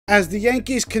as the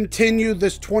Yankees continue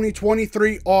this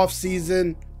 2023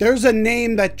 offseason, there's a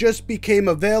name that just became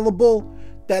available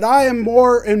that I am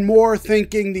more and more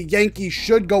thinking the Yankees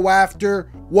should go after.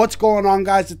 What's going on,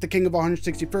 guys? It's the King of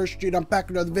 161st Street. I'm back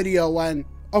with another video, and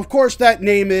of course that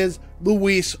name is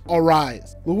Luis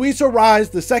Arraez. Luis Arraez,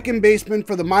 the second baseman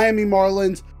for the Miami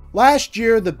Marlins. Last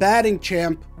year, the batting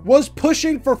champ was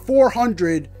pushing for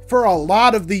 400 for a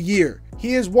lot of the year.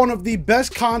 He is one of the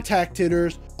best contact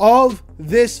hitters of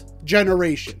this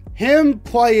generation. Him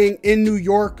playing in New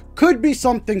York could be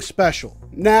something special.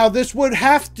 Now, this would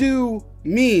have to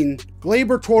mean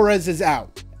Gleyber Torres is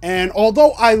out. And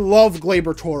although I love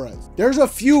Gleyber Torres, there's a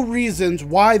few reasons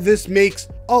why this makes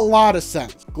a lot of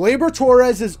sense. Gleyber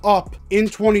Torres is up in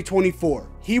 2024.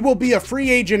 He will be a free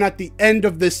agent at the end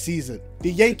of this season.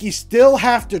 The Yankees still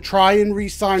have to try and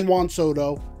re-sign Juan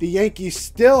Soto. The Yankees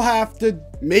still have to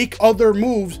make other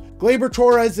moves. Gleyber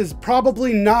Torres is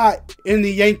probably not in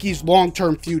the Yankees'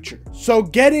 long-term future. So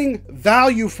getting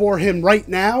value for him right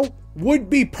now would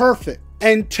be perfect.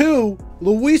 And two,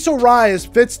 Luis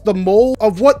Arraez fits the mold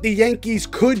of what the Yankees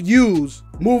could use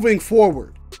moving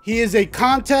forward. He is a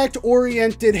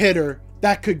contact-oriented hitter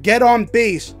that could get on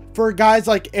base for guys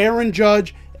like Aaron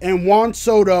Judge and Juan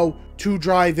Soto to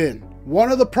drive in.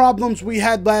 One of the problems we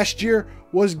had last year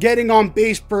was getting on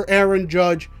base for Aaron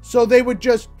Judge, so they would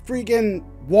just freaking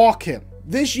walk him.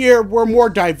 This year, we're more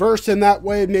diverse in that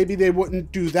way. Maybe they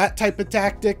wouldn't do that type of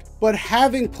tactic, but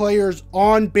having players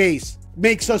on base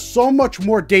makes us so much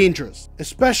more dangerous,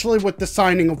 especially with the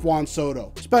signing of Juan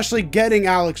Soto, especially getting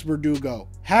Alex Verdugo.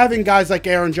 Having guys like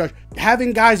Aaron Judge,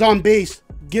 having guys on base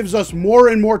gives us more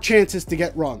and more chances to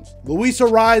get runs. Luis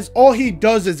Arraez, all he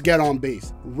does is get on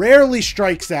base, rarely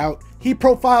strikes out. He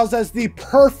profiles as the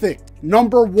perfect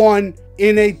number one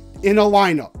in a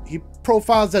lineup. He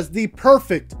profiles as the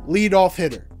perfect leadoff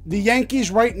hitter. The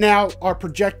Yankees right now are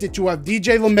projected to have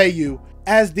DJ LeMahieu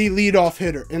as the leadoff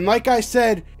hitter. And like I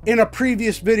said in a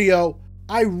previous video,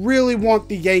 I really want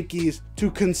the Yankees to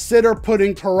consider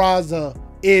putting Peraza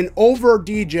in over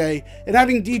DJ and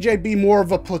having DJ be more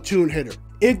of a platoon hitter.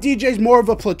 If DJ's more of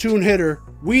a platoon hitter,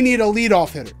 we need a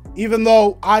leadoff hitter, even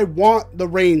though I want the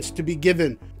reins to be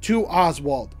given to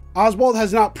Oswald. Oswald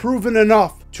has not proven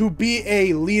enough to be a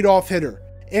leadoff hitter.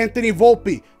 Anthony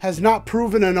Volpe has not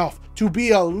proven enough to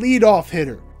be a leadoff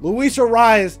hitter. Luis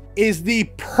Arraez is the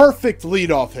perfect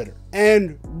leadoff hitter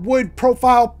and would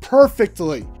profile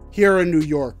perfectly here in New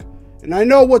York. And I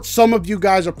know what some of you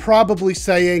guys are probably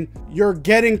saying, you're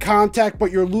getting contact,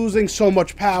 but you're losing so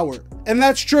much power. And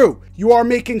that's true. You are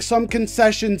making some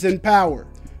concessions in power.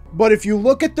 But if you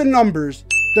look at the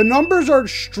numbers are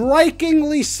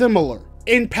strikingly similar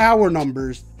in power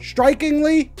numbers.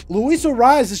 Strikingly, Luis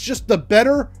Arraez is just the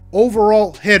better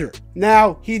overall hitter.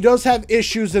 Now, he does have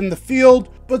issues in the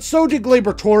field, but so did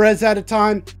Gleyber Torres at a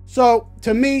time. So,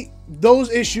 to me,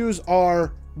 those issues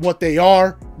are what they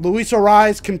are. Luis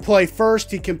Arraez can play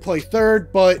first, he can play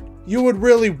third, but you would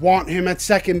really want him at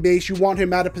second base. You want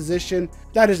him out of position.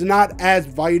 That is not as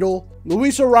vital.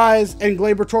 Luis Arraez and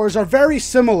Gleyber Torres are very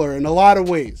similar in a lot of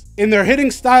ways. In their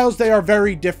hitting styles, they are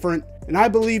very different, and I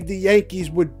believe the Yankees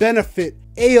would benefit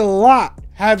a lot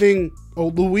having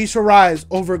Luis Arraez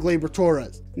over Gleyber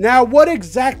Torres. Now, what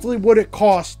exactly would it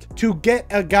cost to get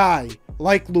a guy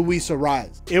like Luis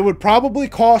Arraez? It would probably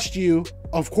cost you,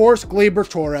 of course, Gleyber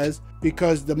Torres,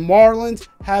 because the Marlins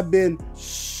have been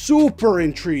super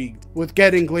intrigued with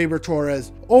getting Gleyber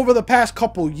Torres over the past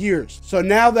couple years. So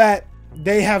now that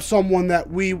they have someone that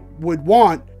we would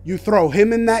want, you throw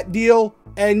him in that deal,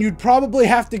 and you'd probably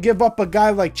have to give up a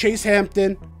guy like Chase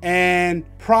Hampton and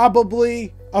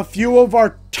probably a few of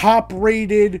our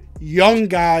top-rated young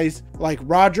guys like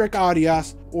Roderick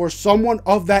Arias or someone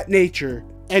of that nature,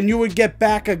 and you would get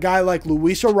back a guy like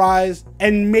Luis Arraez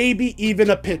and maybe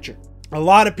even a pitcher. A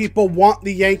lot of people want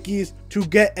the Yankees to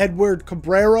get Edward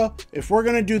Cabrera. If we're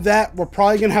going to do that, we're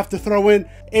probably going to have to throw in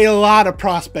a lot of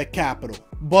prospect capital.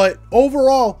 But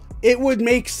overall, it would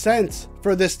make sense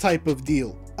for this type of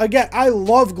deal. Again, I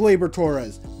love Gleyber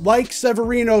Torres. Like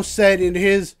Severino said in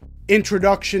his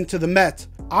introduction to the Mets,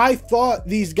 I thought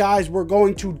these guys were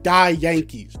going to die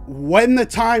Yankees. When the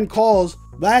time calls,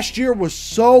 last year was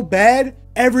so bad,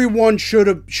 everyone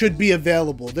should be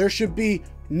available. There should be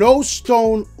no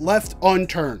stone left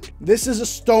unturned. This is a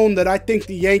stone that I think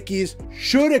the Yankees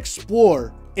should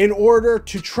explore in order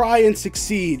to try and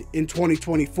succeed in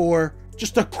 2024.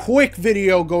 Just a quick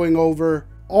video going over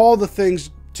all the things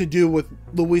to do with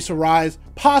Luis Arraez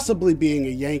possibly being a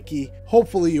Yankee.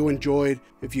 Hopefully you enjoyed.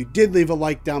 If you did, leave a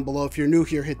like down below. If you're new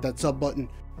here, hit that sub button.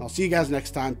 I'll see you guys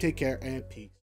next time. Take care and peace.